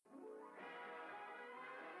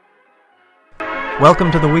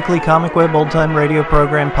Welcome to the weekly Comic Web Old Time Radio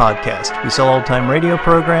Program podcast. We sell old time radio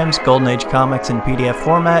programs, Golden Age comics in PDF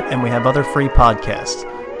format, and we have other free podcasts.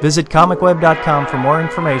 Visit comicweb.com for more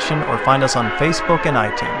information or find us on Facebook and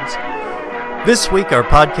iTunes. This week our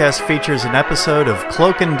podcast features an episode of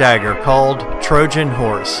Cloak and Dagger called Trojan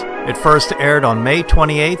Horse. It first aired on May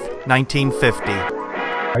 28, 1950.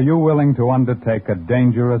 Are you willing to undertake a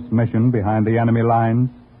dangerous mission behind the enemy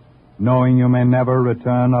lines, knowing you may never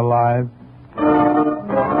return alive?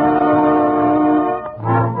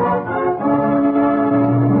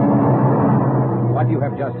 What you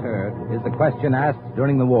have just heard is the question asked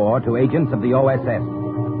during the war to agents of the OSS.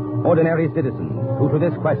 Ordinary citizens who to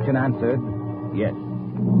this question answered, yes.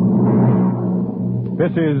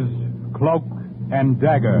 This is Cloak and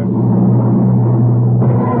Dagger.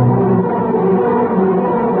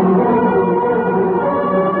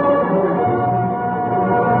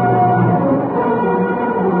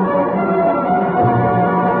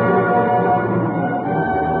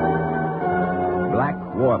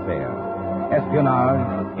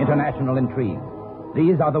 Espionage, international intrigue.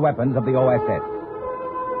 These are the weapons of the OSS.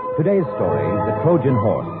 Today's story, The Trojan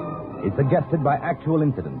Horse, is suggested by actual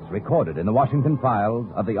incidents recorded in the Washington files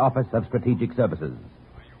of the Office of Strategic Services.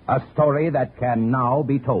 A story that can now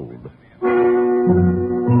be told.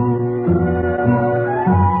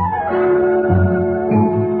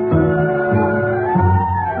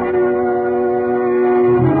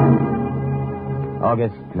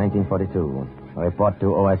 August 1942. Report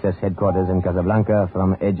to OSS headquarters in Casablanca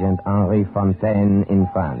from Agent Henri Fontaine in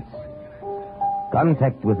France.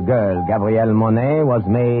 Contact with girl Gabrielle Monet was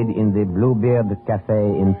made in the Bluebeard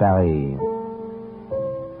Café in Paris.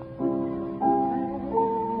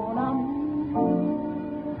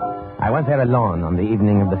 I went there alone on the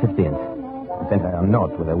evening of the 15th. I sent her a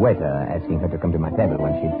note with a waiter asking her to come to my table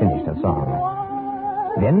when she'd finished her song.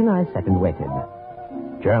 Then I sat and waited.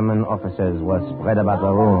 German officers were spread about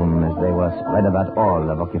the room as they were spread about all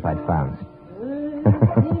of occupied France.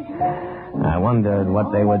 I wondered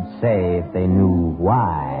what they would say if they knew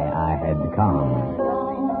why I had come.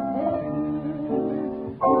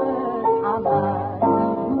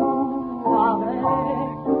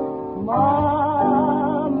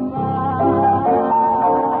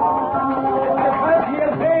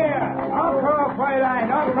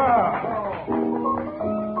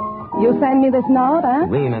 You send me this note, eh?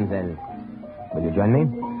 Oui, mademoiselle. Will you join me?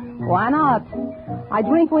 Why not? I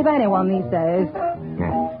drink with anyone these days.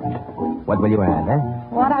 Yes. What will you have, eh?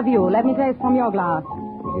 What have you? Let me taste from your glass.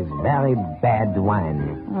 It is very bad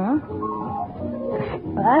wine. Huh?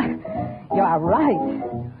 You are right.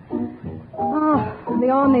 Oh, the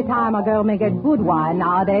only time a girl may get good wine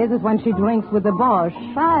nowadays is when she drinks with the Boche.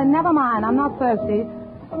 Never mind, I'm not thirsty.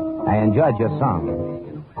 I enjoyed your song.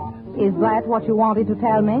 Is that what you wanted to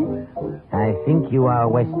tell me? I think you are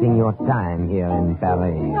wasting your time here in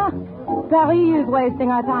Paris. Paris is wasting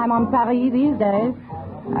our time on Paris these days.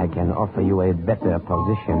 I can offer you a better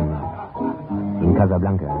position in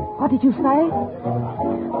Casablanca. What did you say?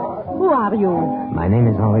 Who are you? My name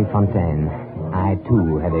is Henri Fontaine. I,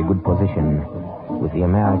 too, have a good position with the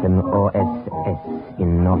American OSS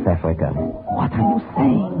in North Africa. What are you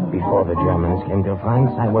saying? Before the Germans came to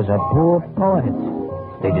France, I was a poor poet.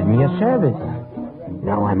 They did me a service.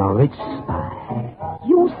 Now I'm a rich spy.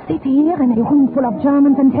 You sit here in a room full of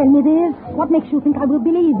Germans and tell me this? What makes you think I will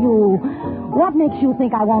believe you? What makes you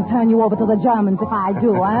think I won't turn you over to the Germans if I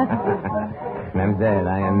do, eh? Mademoiselle,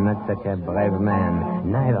 I am not such a brave man.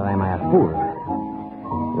 Neither am I a fool.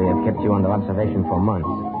 We have kept you under observation for months.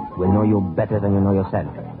 We'll know you better than you know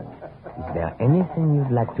yourself. Is there anything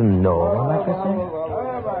you'd like to know about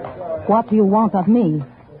yourself? What do you want of me?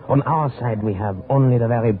 On our side, we have only the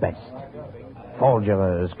very best.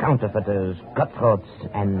 Forgers, counterfeiters, cutthroats,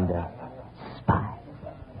 and spies.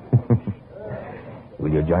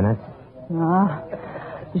 Will you join us?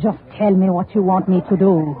 Just tell me what you want me to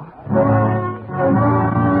do.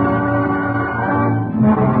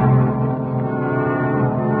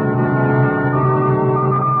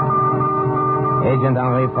 Agent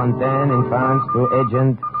Henri Fontaine in France to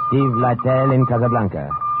Agent Steve Littell in Casablanca.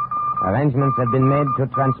 Arrangements have been made to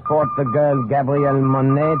transport the girl Gabrielle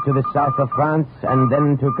Monet to the south of France and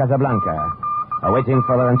then to Casablanca. Awaiting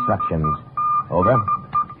further instructions. Over.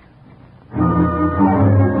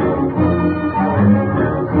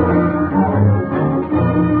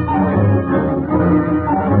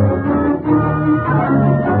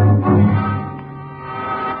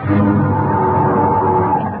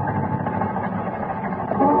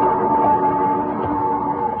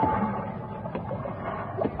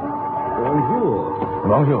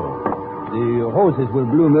 Bonjour. The roses will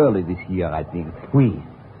bloom early this year, I think. Oui,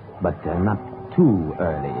 but not too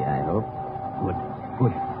early, I hope.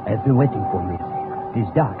 Good. I've been waiting for me. It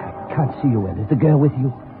is dark. I can't see you well. Is the girl with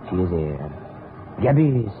you? She is here.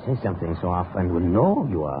 Gabby, say something so our friend will know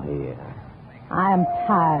you are here. I am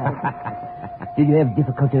tired. Did you have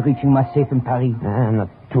difficulty reaching my safe in Paris? Not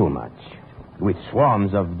too much. With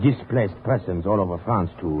swarms of displaced persons all over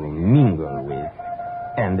France to mingle with,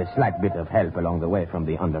 and a slight bit of help along the way from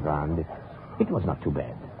the underground, it was not too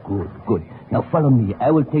bad. Good. Now follow me.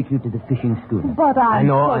 I will take you to the fishing schooner. But I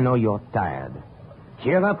know you're tired.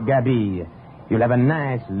 Cheer up, Gabby. You'll have a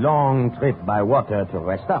nice, long trip by water to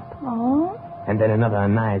rest up. Oh? And then another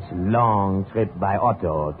nice, long trip by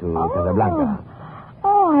auto to Casablanca.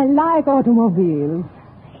 Oh, I like automobiles.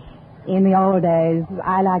 In the old days,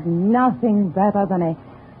 I liked nothing better than a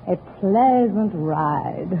pleasant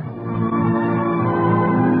ride.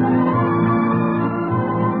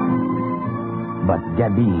 But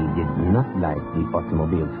Gabby did not like the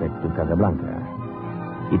automobile trip to Casablanca.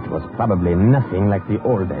 It was probably nothing like the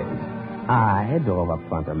old days. I drove up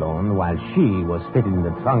front alone while she was fitted in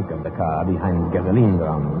the trunk of the car behind gasoline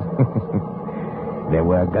drums. There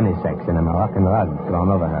were gunny sacks and a Moroccan rug thrown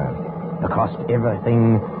over her. Across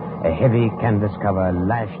everything, a heavy canvas cover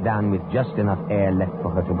lashed down with just enough air left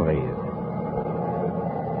for her to breathe.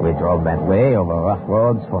 We drove that way over rough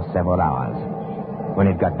roads for several hours. When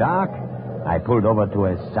it got dark, I pulled over to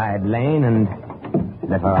a side lane and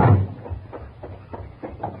let her out.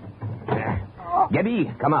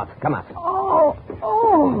 Gabby, come out.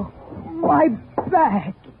 Oh, my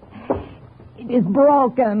back. It is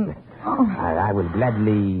broken. I will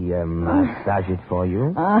gladly massage it for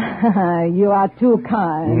you. You are too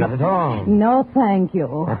kind. Not at all. No, thank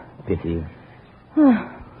you. Pity.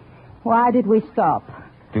 Why did we stop?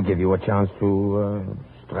 To give you a chance to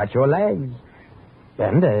stretch your legs.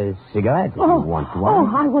 And a cigarette if you want one. Oh,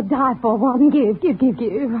 I would die for one. Give.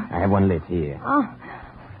 I have one lit here.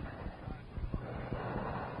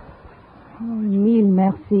 Mille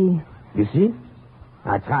merci. You see?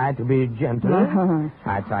 I try to be gentle.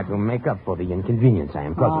 I try to make up for the inconvenience I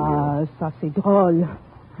am causing you. Ça c'est drôle.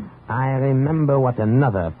 I remember what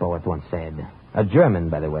another poet once said. A German,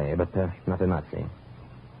 by the way, but not a Nazi.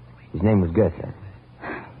 His name was Goethe.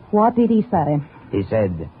 What did he say? He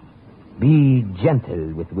said, be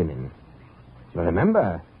gentle with women. But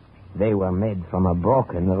remember, they were made from a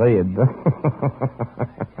broken rib.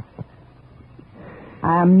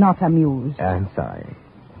 I am not amused. I'm sorry.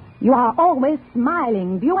 You are always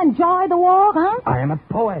smiling. Do you enjoy the war, huh? I am a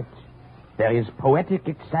poet. There is poetic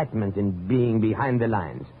excitement in being behind the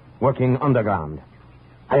lines, working underground.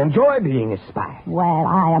 I enjoy being a spy. Well,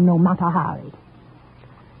 I am no matter hurried.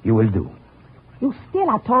 You will do. You still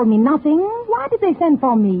have told me nothing. Why did they send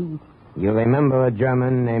for me? You remember a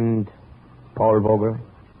German named Paul Vogel?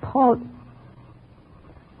 Paul...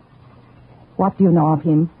 What do you know of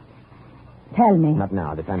him? Tell me. Not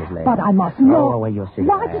now. The time is late. But I must know. Throw away your cigarette.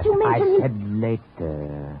 Why did you mention him? I said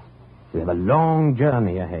later. We have a long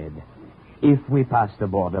journey ahead. If we pass the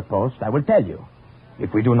border post, I will tell you.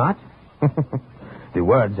 If we do not, the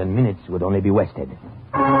words and minutes would only be wasted.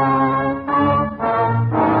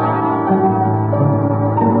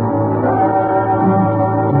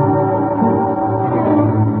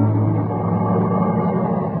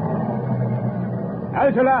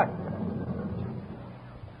 Alcela!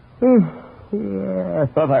 I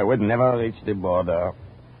thought I would never reach the border.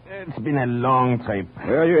 It's been a long trip.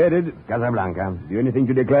 Where are you headed? Casablanca. Have you anything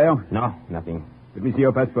to declare? No, nothing. Let me see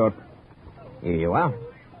your passport. Here you are.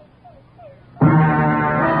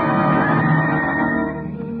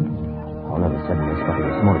 All of a sudden, I spotted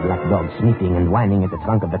a small black dog sniffing and whining at the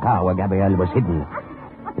trunk of the car where Gabriel was hidden.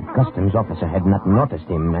 The customs officer had not noticed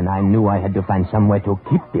him, and I knew I had to find some way to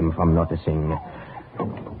keep him from noticing.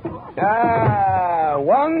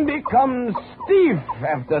 One becomes stiff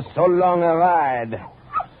after so long a ride.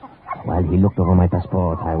 While he looked over my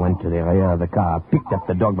passport, I went to the rear of the car, picked up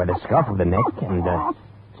the dog by the scruff of the neck, and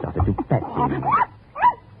started to pet him.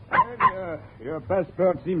 Your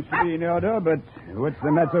passport seems to be in order, but what's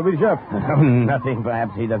the matter with Jeff? Nothing.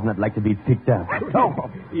 Perhaps he does not like to be picked up. No,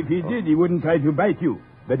 if he did, he wouldn't try to bite you.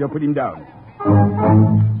 Better put him down.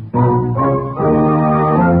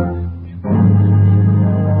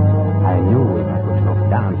 I knew if I put Jeff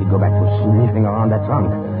down, he'd go back to sniffing around that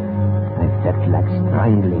trunk. I felt like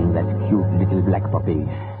strangling that cute little black puppy.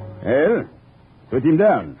 Well, put him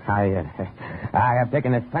down. I have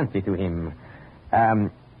taken a fancy to him.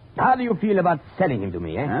 How do you feel about selling him to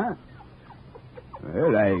me, eh? Huh?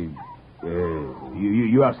 Well,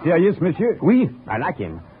 you are serious, monsieur? Oui, I like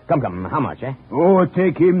him. Come, how much, eh? Oh,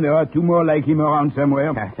 take him. There are two more like him around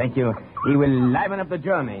somewhere. Thank you. He will liven up the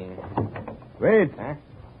journey. Wait. Huh?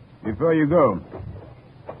 Before you go,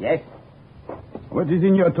 Yes? what is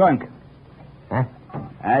in your trunk? Huh?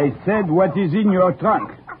 I said, what is in your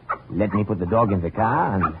trunk? Let me put the dog in the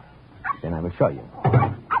car, and then I will show you.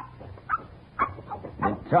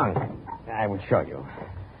 The trunk, I will show you.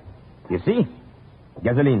 You see?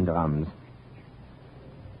 Gasoline drums.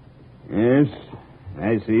 Yes,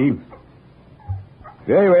 I see.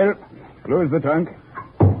 Very well. Close the trunk.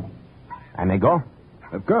 I may go?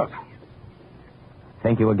 Of course.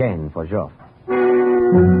 Thank you again for Joff.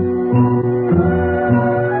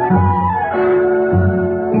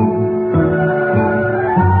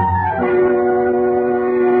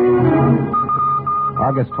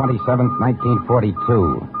 August 27th,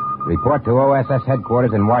 1942. Report to OSS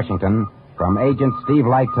headquarters in Washington from Agent Steve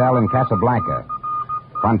Lytel in Casablanca.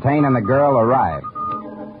 Fontaine and the girl arrived.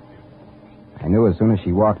 I knew as soon as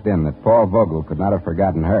she walked in that Paul Vogel could not have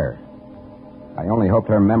forgotten her. I only hoped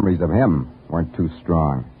her memories of him weren't too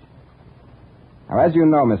strong. Now, as you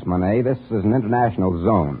know, Miss Monet, this is an international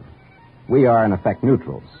zone. We are, in effect,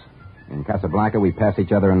 neutrals. In Casablanca, we pass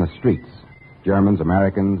each other in the streets. Germans,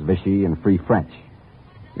 Americans, Vichy, and Free French.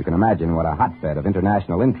 You can imagine what a hotbed of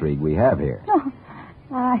international intrigue we have here. Oh,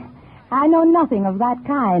 I know nothing of that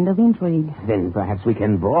kind of intrigue. Then perhaps we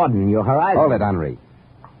can broaden your horizon. Hold it, Henri.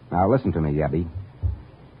 Now, listen to me, Yebby.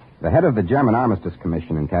 The head of the German Armistice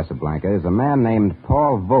Commission in Casablanca is a man named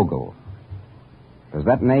Paul Vogel. Does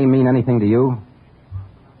that name mean anything to you?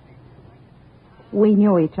 We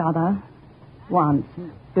knew each other once,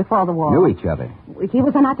 before the war. Knew each other? He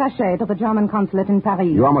was an attaché to the German consulate in Paris.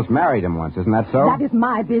 You almost married him once, isn't that so? That is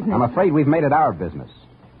my business. I'm afraid we've made it our business.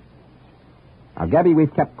 Now, Gabby,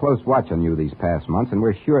 we've kept close watch on you these past months, and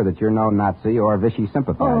we're sure that you're no Nazi or Vichy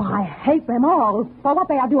sympathizer. Oh, I hate them all for what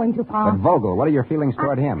they are doing to Pa. But Vogel, what are your feelings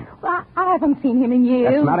toward him? I haven't seen him in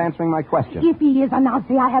years. That's not answering my question. If he is a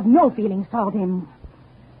Nazi, I have no feelings toward him.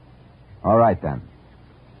 All right, then.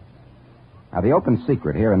 Now, the open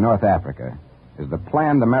secret here in North Africa is the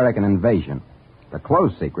planned American invasion. The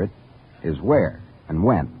closed secret is where and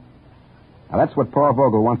when. Now, that's what Paul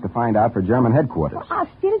Vogel wants to find out for German headquarters. I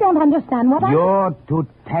still don't understand what You're to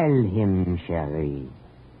tell him, Cherie.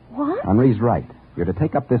 What? Henri's right. You're to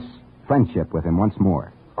take up this friendship with him once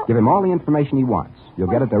more. Give him all the information he wants. You'll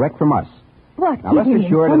get it direct from us. What? Now, rest Give him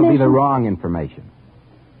assured it'll be the information? wrong information.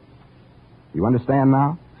 You understand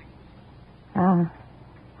now?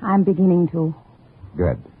 I'm beginning to.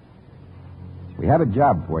 Good. We have a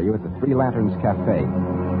job for you at the Three Lanterns Cafe.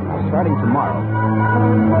 Now, starting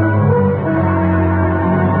tomorrow.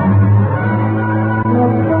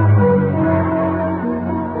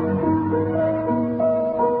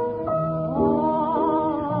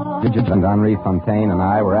 Bridget and Henri Fontaine and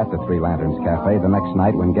I were at the Three Lanterns Cafe the next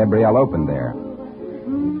night when Gabrielle opened there.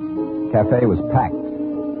 Cafe was packed.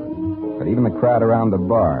 But even the crowd around the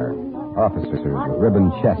bar, officers with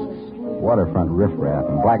ribbon chests, waterfront riffraff,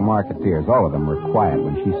 and black marketeers, all of them were quiet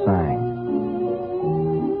when she sang.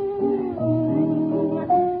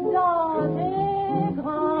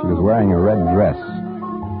 She was wearing a red dress.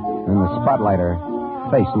 In the spotlight, her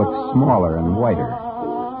face looked smaller and whiter,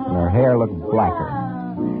 and her hair looked blacker.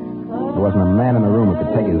 There wasn't a man in the room who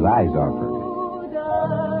could take his eyes off her.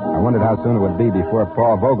 I wondered how soon it would be before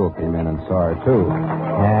Paul Vogel came in and saw her, too.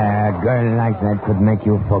 A girl like that could make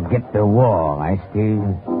you forget the war, I still.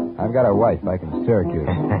 I've got a wife back in Syracuse.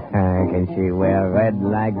 Can she wear red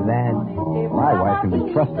like that? My wife can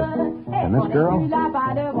be trusted. And this girl?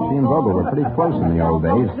 She and Vogel were pretty close in the old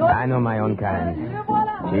days. I know my own kind.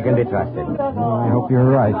 She can be trusted. Well, I hope you're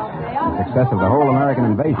right. The success of the whole American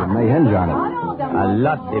invasion may hinge on it. A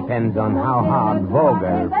lot depends on how hard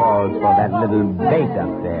Vogel falls for that little bait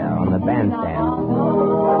up there on the bandstand.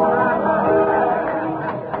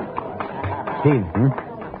 Steve,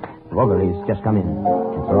 Vogel, he's just come in.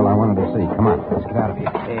 That's all I wanted to see. Come on, let's get out of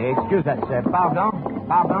here. Excuse us, pardon?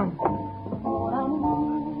 Pardon?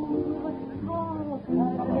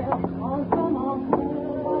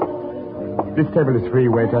 This table is free,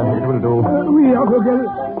 waiter. It will do. Oui, Vogel.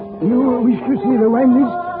 You wish to see the wine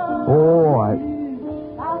list? Oh,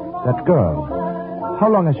 that girl. How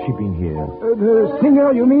long has she been here? The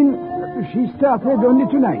singer, you mean? She started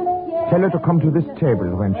only tonight. Tell her to come to this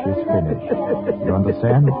table when she's finished. You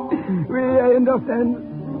understand? Oui, I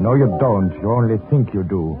understand. No, you don't. You only think you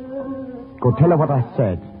do. Go tell her what I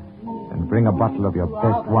said. And bring a bottle of your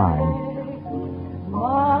best wine.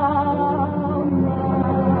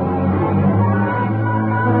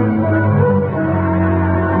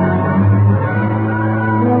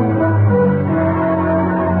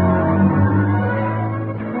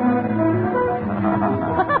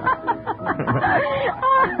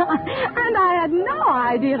 And I had no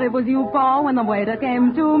idea sure it was you, Paul, when the waiter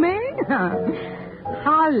came to me.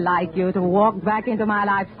 How like you to walk back into my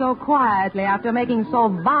life so quietly after making so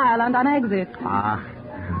violent an exit.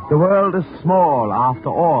 The world is small after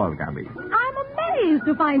all, Gabby. I'm amazed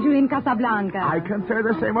to find you in Casablanca. I can say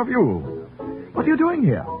the same of you. What are you doing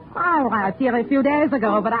here? I arrived here a few days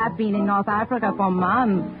ago, but I've been in North Africa for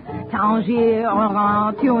months. Tangier,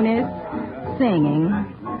 Oran, Tunis, singing.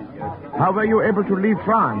 How were you able to leave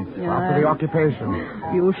France after the occupation?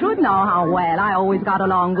 You should know how well I always got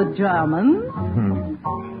along with Germans.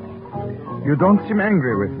 You don't seem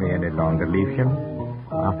angry with me any longer, Liebchen.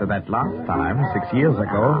 After that last time, 6 years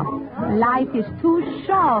ago. Life is too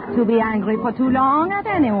short to be angry for too long at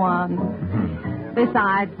anyone.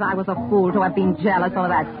 Besides, I was a fool to have been jealous of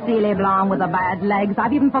that silly blonde with the bad legs.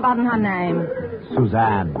 I've even forgotten her name.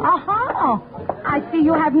 Suzanne. Oh, I see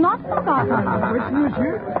you have not forgotten.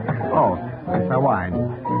 Oh, it's a wine.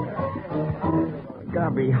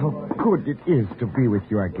 Gabby, how good it is to be with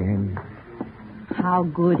you again. How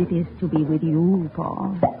good it is to be with you,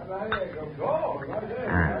 Paul.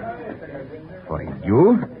 For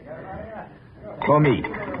you? For me.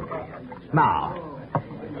 Now,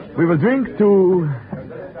 we will drink to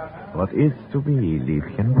what is to be,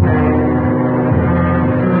 Liebchen.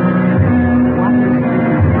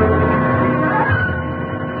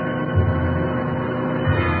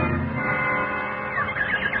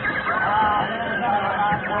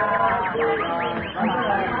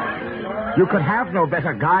 You could have no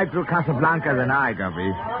better guide through Casablanca than I,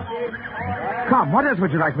 Gubby. Come, what else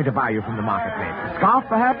would you like me to buy you from the marketplace? A scarf,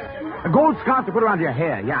 perhaps? A gold scarf to put around your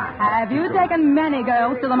hair, yeah. Have you taken many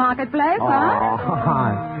girls to the marketplace, huh?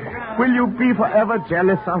 Will you be forever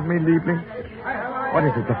jealous of me, Liebling? What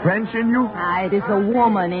is it, the French in you? It is the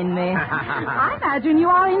woman in me. I imagine you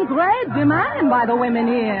are in great demand by the women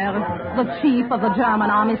here. The chief of the German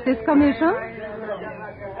Armistice Commission.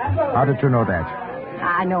 How did you know that?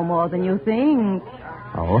 I know more than you think.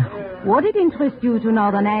 Oh? Would it interest you to know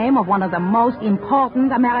the name of one of the most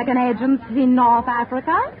important American agents in North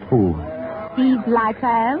Africa? Who? Steve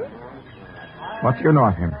Lytle. What do you know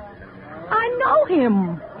of him? I know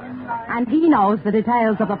him. And he knows the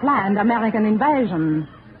details of the planned American invasion.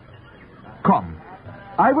 Come.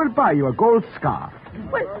 I will buy you a gold scarf.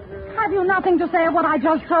 Well, have you nothing to say of what I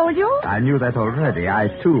just told you? I knew that already. I,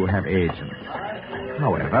 too, have agents.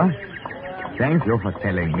 However, thank you for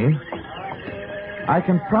telling me. I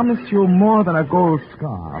can promise you more than a gold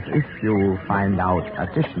scarf if you find out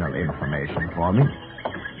additional information for me.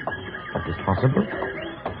 That is possible?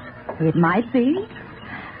 It might be.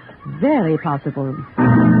 Very possible.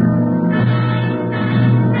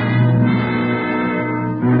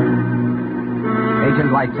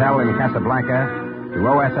 Agent Lytle in Casablanca to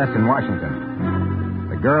OSS in Washington.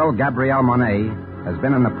 The girl, Gabrielle Monet, has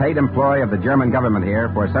been in the paid employ of the German government here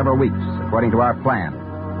for several weeks, according to our plan,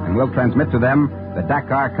 and will transmit to them the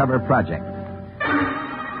Dakar Cover Project.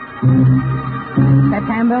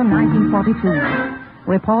 September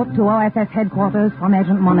 1942. Report to OSS headquarters from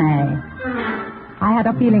Agent Monet. I had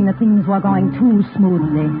a feeling that things were going too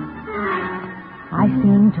smoothly. I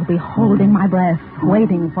seemed to be holding my breath,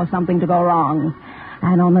 waiting for something to go wrong.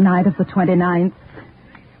 And on the night of the 29th,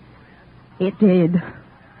 it did.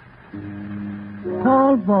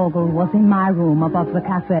 Paul Vogel was in my room above the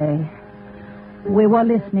cafe. We were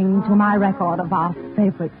listening to my record of our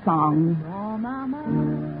favorite song.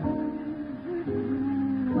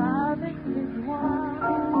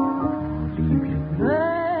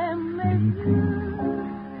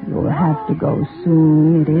 You'll have to go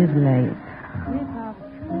soon. It is late.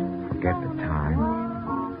 Forget the time.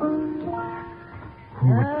 Who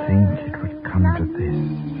would think it would come to this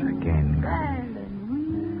again, Gabby?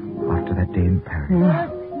 After that day in Paris.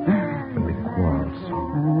 When we quarreled so.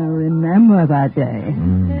 I remember that day.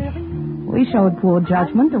 We showed poor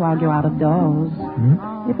judgment to argue out of doors.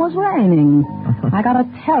 It was raining. I got a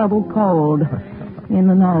terrible cold in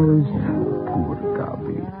the nose. Poor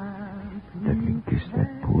Gabby. Let me kiss that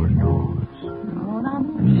poor nose.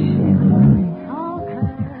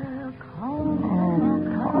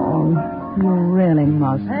 You really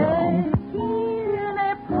must go.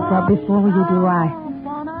 But before you do,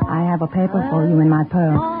 I have a paper for you in my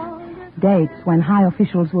purse. Dates when high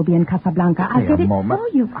officials will be in Casablanca. I'll get it for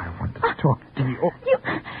you. I want to talk to you.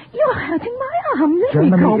 You're hurting my arm. Let me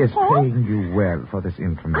Germany go, is Paul. paying you well for this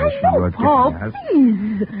information I know, you are Paul, giving us.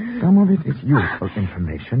 please. Some of it is useful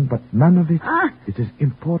information, but none of it is as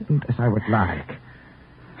important as I would like.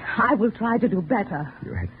 I will try to do better.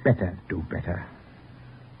 You had better do better.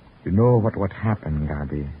 You know what would happen,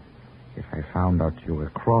 Gabby, if I found out you were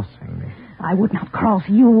crossing me. I would not cross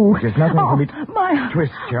you. There's nothing for me to my...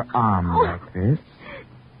 twist your arm like this.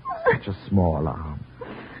 such a small arm.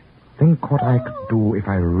 Think what I could do if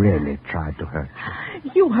I really tried to hurt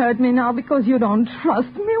you. You hurt me now because you don't trust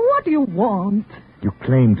me. What do you want? You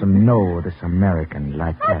claim to know this American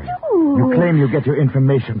like I that. do. You claim you get your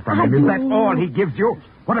information from I him. do. Is that all he gives you?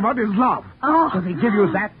 What about his love? Oh. Does he give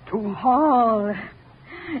you that, too? Paul,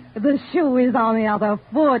 the shoe is on the other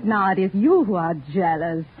foot now. It is you who are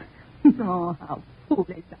jealous. Oh, how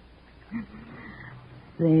foolish.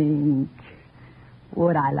 Think,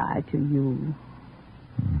 would I lie to you?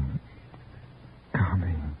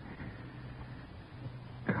 Gabby.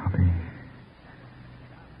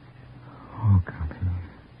 Oh, Gabby.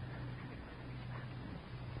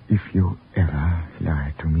 If you ever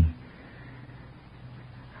lie to me,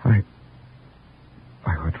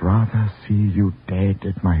 I would rather see you dead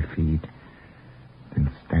at my feet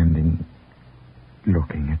than standing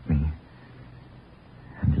looking at me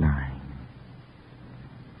and lying.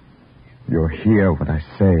 You'll hear what I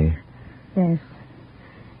say. Yes.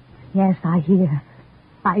 Yes, I hear.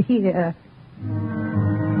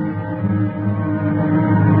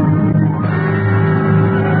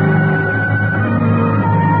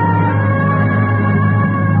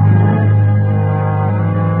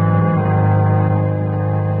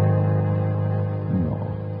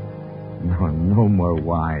 No more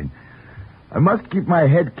wine. I must keep my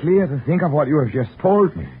head clear to think of what you have just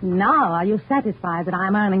told me. Now, are you satisfied that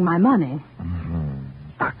I'm earning my money?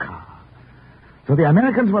 Dakar. So the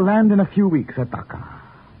Americans will land in a few weeks at Dakar.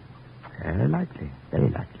 Very likely.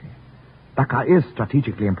 Dakar is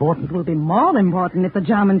strategically important. It will be more important if the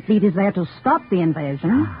German fleet is there to stop the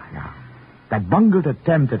invasion. Yeah. That bungled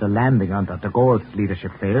attempt at a landing under de Gaulle's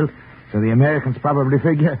leadership failed, so the Americans probably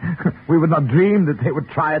figure we would not dream that they would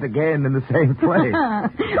try it again in the same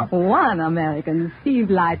place. One American, Steve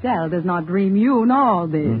Lytle, does not dream you know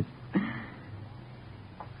this.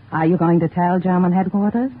 Are you going to tell German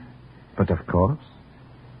headquarters? But of course,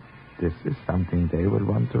 this is something they will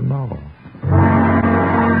want to know.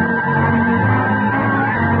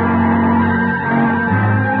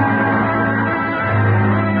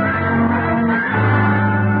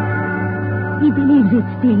 He believes it,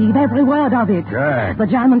 Steve, every word of it. Good. The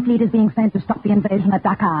German fleet is being sent to stop the invasion at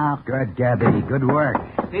Dakar. Good, Gabby. Good work.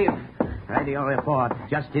 Steve, radio report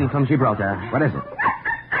just in from Gibraltar. What is it?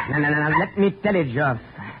 No. Let me tell it, Geoff.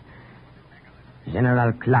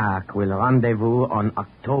 General Clark will rendezvous on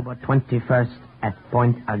October 21st at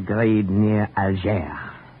Point Agreed near Algiers.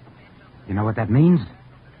 You know what that means?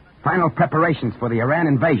 Final preparations for the Iran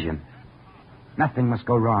invasion. Nothing must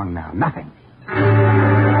go wrong now. Nothing.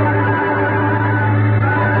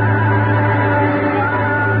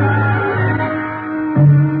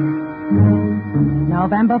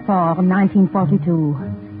 November 4,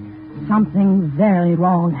 1942. Something very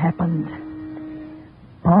wrong happened.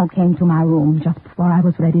 Paul came to my room just before I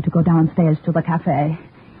was ready to go downstairs to the cafe.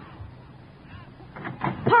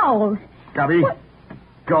 Paul! Gabby,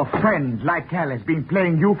 your friend, Lytle, has been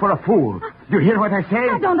playing you for a fool. Do you hear what I say?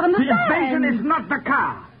 I don't understand. The invasion is not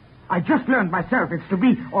Dakar. I just learned myself it's to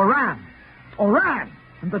be Oran. Oran!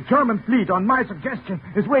 And the German fleet, on my suggestion,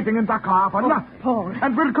 is waiting in Dakar for nothing. Paul.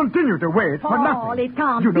 And will continue to wait for Paul, nothing. it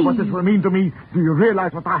can't You know what be. this will mean to me? Do you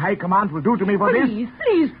realize what the High Command will do to me for this?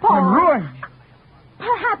 Please, Paul. I'm ruined.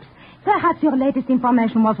 Perhaps your latest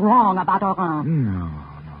information was wrong about Oran.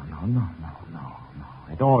 No.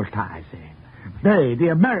 It all ties in. They, the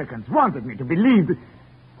Americans, wanted me to believe that...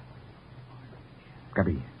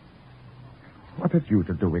 Gabby, what have you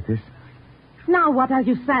to do with this? Now what are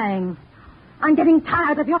you saying? I'm getting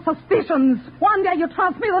tired of your suspicions. One day you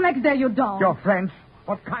trust me, the next day you don't. You're French?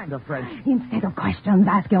 What kind of French? Instead of questions,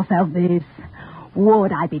 ask yourself this.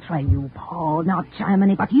 Would I betray you, Paul? Not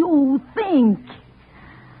Germany, but you. Think.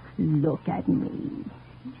 Look at me.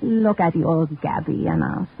 Look at your Gabby and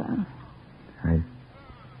answer.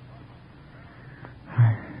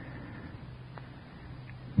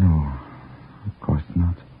 No, of course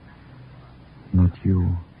not. Not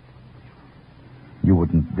you. You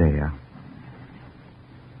wouldn't dare.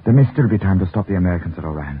 There may still be time to stop the Americans at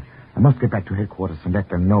Oran. I must get back to headquarters and let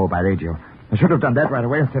them know by radio. I should have done that right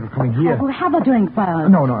away instead of coming here. Oh, have a drink first.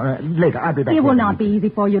 No, later. I'll be back. It will later. not be easy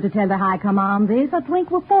for you to tell the High Command this. A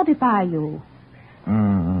drink will fortify you.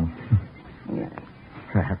 Yes.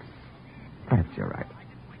 Perhaps you're right.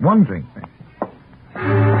 One drink,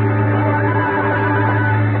 then.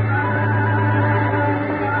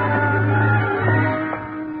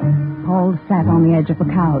 Paul sat on the edge of the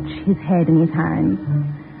couch, his head in his hands.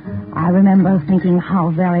 I remember thinking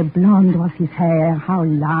how very blonde was his hair, how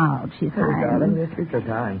large his hands.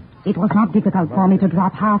 It was not difficult for me to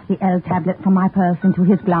drop half the L tablet from my purse into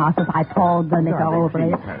his glass as I poured the liquor over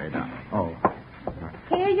it. Oh.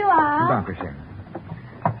 Here you revoir. Dankeschön.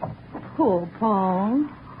 Poor Paul.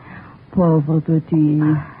 Pauvre petit.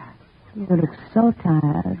 You look so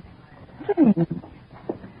tired. Drink.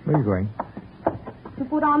 Where are you going? To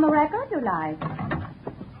put on the record you like.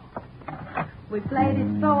 We've played it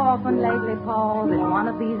so often lately, Paul, that one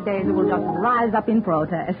of these days it will just rise up in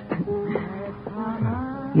protest.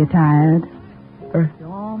 You tired?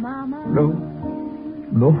 No.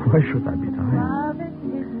 No, why should I be tired?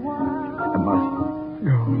 I must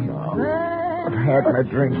go now. I've had my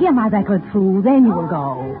drink. Hear my record through, then you will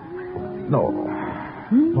go. No.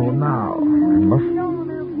 No, now. I must go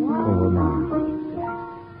now.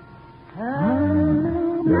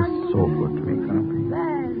 You're so good to me, Grumpy.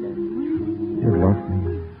 You love me.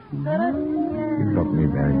 You love me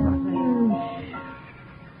very much.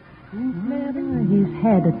 His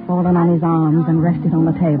head had fallen on his arms and rested on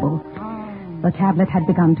the table. The tablet had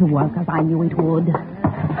begun to work as I knew it would.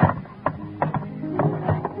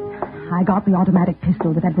 I got the automatic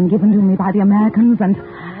pistol that had been given to me by the Americans and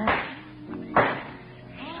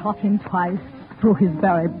shot him twice through his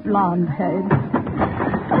very blonde head.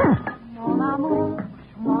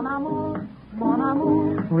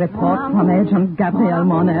 Report from Agent Gabriel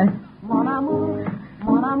Monet.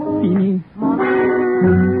 Fini.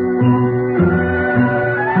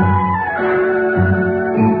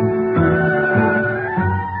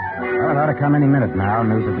 Well, it ought to come any minute now,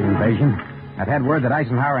 news of the invasion. I've had word that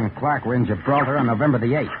Eisenhower and Clark were in Gibraltar on November the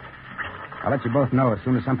 8th. I'll let you both know as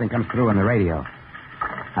soon as something comes through on the radio.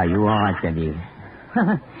 Are you all right, Debbie?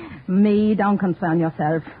 Me, don't concern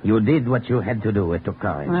yourself. You did what you had to do. It took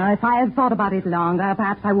courage. If I had thought about it longer,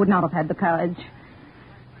 perhaps I would not have had the courage.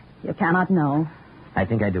 You cannot know. I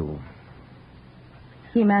think I do.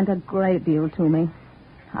 He meant a great deal to me.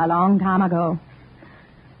 A long time ago.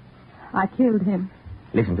 I killed him.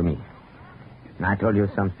 Listen to me. I told you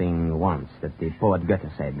something once that the poet Goethe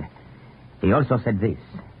said. He also said this.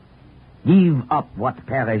 Give up what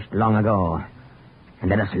perished long ago, and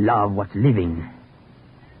let us love what's living.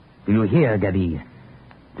 Do you hear, Gabi?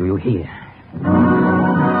 Do you hear?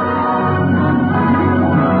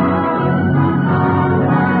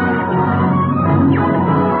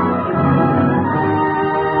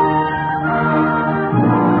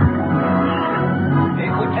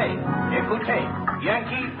 Écoutez.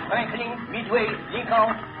 Yankee, Franklin, Midway,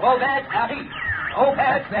 Lincoln, Robert, Harry.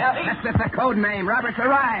 Robert, Harry. That's the code name. Robert's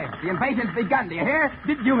arrived. The invasion's begun. Do you hear?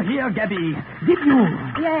 Did you hear, Gabi? Did you?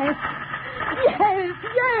 Yes.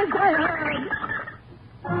 Yes, I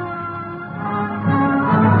heard.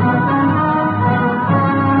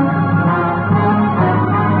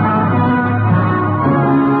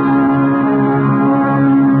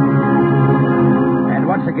 And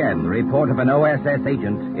once again, the report of an OSS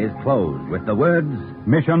agent is closed with the words,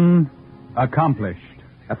 Mission accomplished.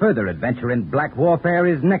 a further adventure in black warfare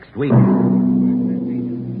is next week.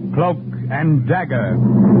 Cloak and Dagger.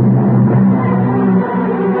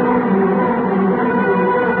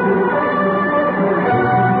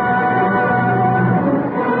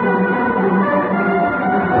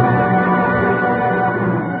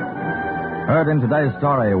 Heard in today's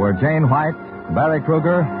story were Jane White, Barry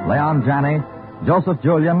Kruger, Leon Janney, Joseph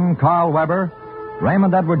Julian, Carl Weber,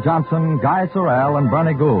 Raymond Edward Johnson, Guy Sorrell, and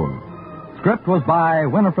Bernie Gould. Script was by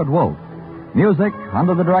Winifred Wolfe. Music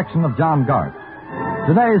under the direction of John Garth.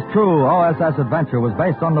 Today's true OSS adventure was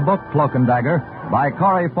based on the book Cloak and Dagger by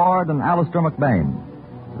Corey Ford and Alistair McBain.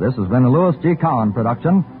 This has been a Louis G. Cowan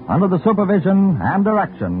production under the supervision and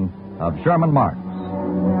direction of Sherman Marks.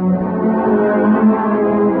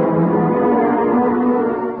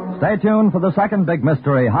 Stay tuned for the second big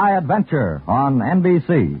mystery, High Adventure, on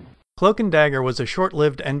NBC. Cloak and Dagger was a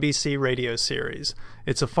short-lived NBC radio series.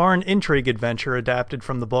 It's a foreign intrigue adventure adapted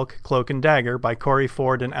from the book Cloak and Dagger by Corey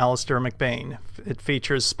Ford and Alistair McBain. It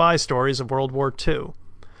features spy stories of World War II.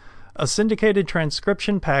 A syndicated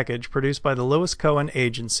transcription package produced by the Lewis Cohen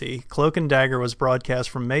Agency, Cloak and Dagger was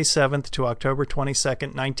broadcast from May 7th to October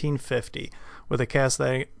 22nd, 1950, with a cast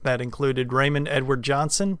that included Raymond Edward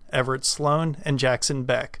Johnson, Everett Sloan, and Jackson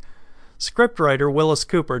Beck. Scriptwriter Willis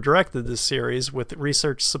Cooper directed this series with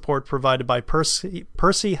research support provided by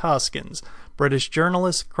Percy Hoskins, British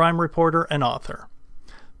journalist, crime reporter, and author.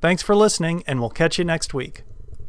 Thanks for listening, and we'll catch you next week.